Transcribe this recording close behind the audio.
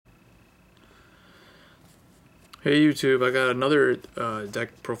Hey YouTube, I got another deck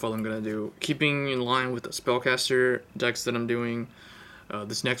profile I'm going to do. Keeping in line with the Spellcaster decks that I'm doing,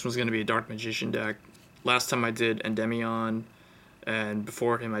 this next one's going to be a Dark Magician deck. Last time I did Endymion, and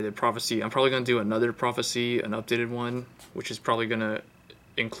before him I did Prophecy. I'm probably going to do another Prophecy, an updated one, which is probably going to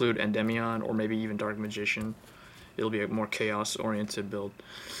include Endymion or maybe even Dark Magician. It'll be a more chaos-oriented build.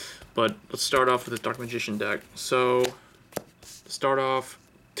 But let's start off with the Dark Magician deck. So, to start off,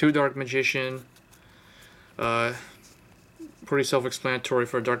 2 Dark Magician. Pretty self-explanatory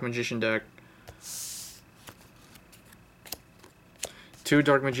for a Dark Magician deck. 2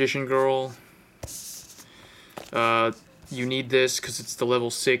 Dark Magician Girl. You need this because it's the level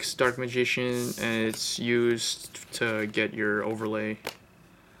 6 Dark Magician and it's used to get your overlay.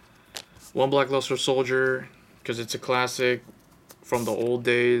 1 Blackluster Soldier because it's a classic from the old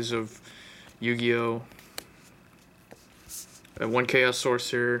days of Yu-Gi-Oh! 1 Chaos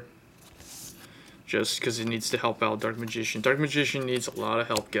Sorcerer. Just because it needs to help out Dark Magician. Dark Magician needs a lot of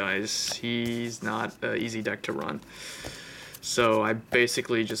help, guys. He's not an easy deck to run. So I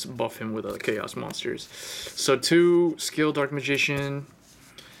basically just buff him with Chaos Monsters. So 2 Skill Dark Magician.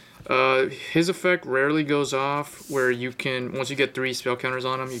 His effect rarely goes off, where you can, once you get 3 spell counters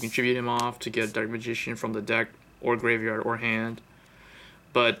on him, you can tribute him off to get Dark Magician from the deck, or graveyard, or hand.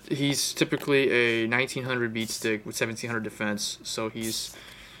 But he's typically a 1900 beat stick with 1700 defense, so he's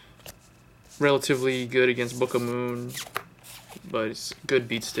relatively good against Book of Moon, but it's a good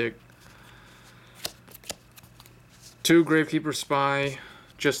beat stick. 2 Gravekeeper Spy,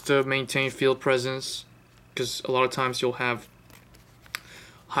 just to maintain field presence, because a lot of times you'll have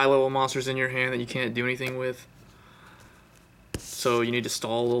high level monsters in your hand that you can't do anything with, so you need to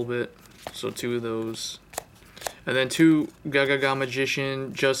stall a little bit. So 2 of those. And then 2 Gagaga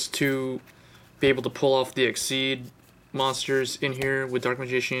Magician, just to be able to pull off the Exceed monsters in here. With Dark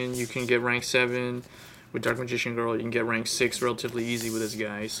Magician you can get rank 7. With Dark Magician Girl you can get rank 6 relatively easy with this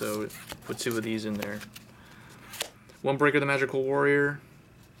guy, so put 2 of these in there. 1 Breaker the Magical Warrior,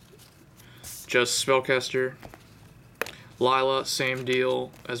 just Spellcaster. Lyla, same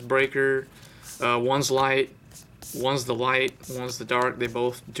deal as Breaker. One's light, one's the light, one's the dark. They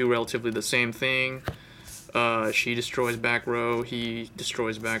both do relatively the same thing. She destroys back row, he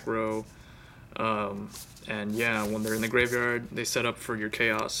destroys back row. And yeah, when they're in the graveyard, they set up for your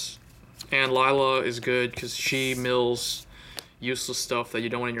chaos. And Lyla is good because she mills useless stuff that you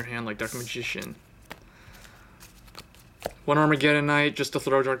don't want in your hand, like Dark Magician. 1 Armageddon Knight, just to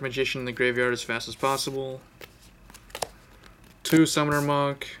throw Dark Magician in the graveyard as fast as possible. 2 Summoner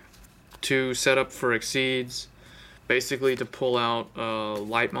Monk, to set up for Exceeds. Basically to pull out a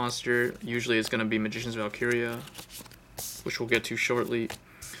light monster. Usually it's going to be Magician's Valkyria, which we'll get to shortly.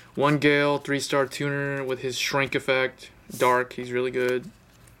 1 Gale, 3-star tuner with his shrink effect. Dark, he's really good.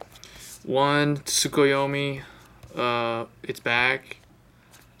 1 Tsukyomi, it's back.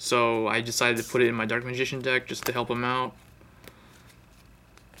 So I decided to put it in my Dark Magician deck just to help him out.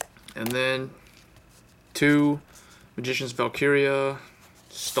 And then 2 Magician's Valkyria,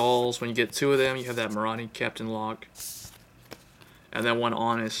 stalls. When you get 2 of them, you have that Marani Captain lock. And then 1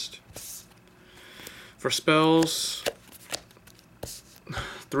 Honest. For spells,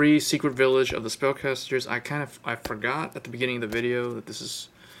 3 Secret Village of the Spellcasters. I forgot at the beginning of the video that this is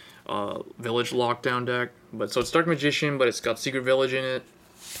a Village Lockdown deck. But so it's Dark Magician, but it's got Secret Village in it.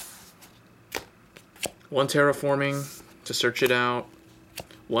 1 Terraforming to search it out.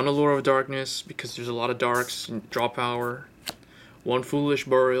 1 Allure of Darkness because there's a lot of darks and draw power. 1 Foolish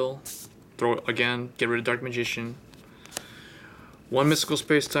Burial. Throw it again, get rid of Dark Magician. 1 Mystical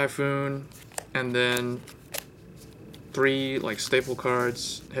Space Typhoon, and then 3 like staple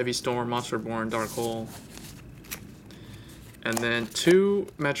cards: Heavy Storm, Monster Reborn, Dark Hole. And then 2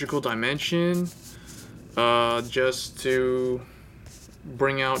 Magical Dimension, just to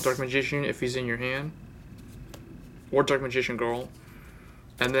bring out Dark Magician if he's in your hand, or Dark Magician Girl.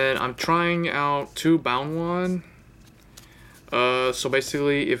 And then I'm trying out 2 Bound One. So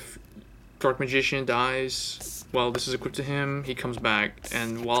basically, if Dark Magician dies while this is equipped to him, he comes back,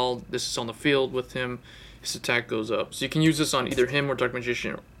 and while this is on the field with him, his attack goes up. So you can use this on either him or Dark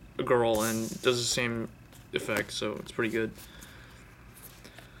Magician Girl, and does the same effect, so it's pretty good.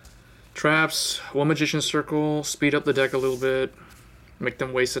 Traps, 1 Magician Circle, speed up the deck a little bit, make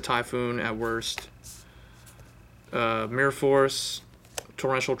them waste a Typhoon at worst. Mirror Force,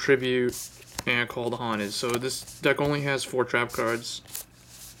 Torrential Tribute, and Call the Haunted. So this deck only has 4 trap cards.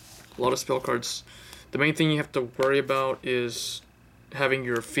 A lot of spell cards. The main thing you have to worry about is having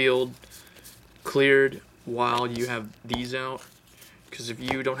your field cleared while you have these out. Because if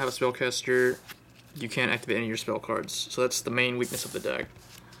you don't have a spellcaster, you can't activate any of your spell cards. So that's the main weakness of the deck.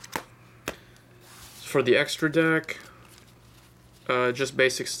 For the extra deck, just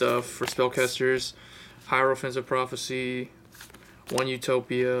basic stuff for Spellcasters. Hierophant of Prophecy, 1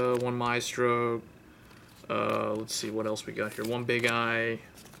 Utopia, 1 Maestroke. Let's see what else we got here. 1 Big Eye,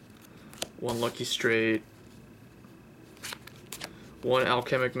 1 Lucky Straight, 1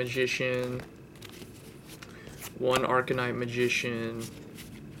 Alchemic Magician, 1 Arcanite Magician,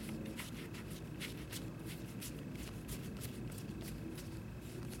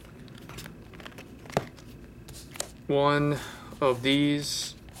 1 of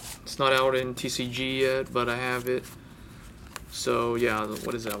these. It's not out in TCG yet, but I have it. So yeah,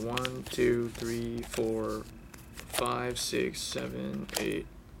 what is that? 1, 2, 3, 4, 5, 6, 7, 8.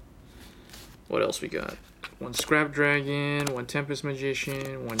 What else we got? 1 Scrap Dragon, 1 Tempest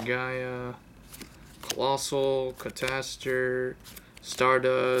Magician, 1 Gaia, Colossal, Castor,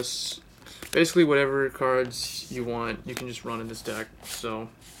 Stardust. Basically whatever cards you want, you can just run in this deck. So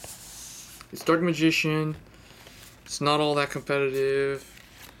it's Dark Magician. It's not all that competitive.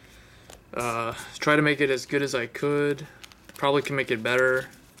 Try to make it as good as I could. Probably can make it better,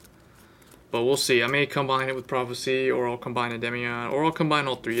 but we'll see. I may combine it with Prophecy, or I'll combine a Demion, or I'll combine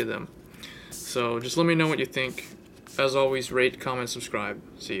all 3 of them. So just let me know what you think. As always, rate, comment, subscribe.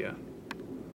 See ya.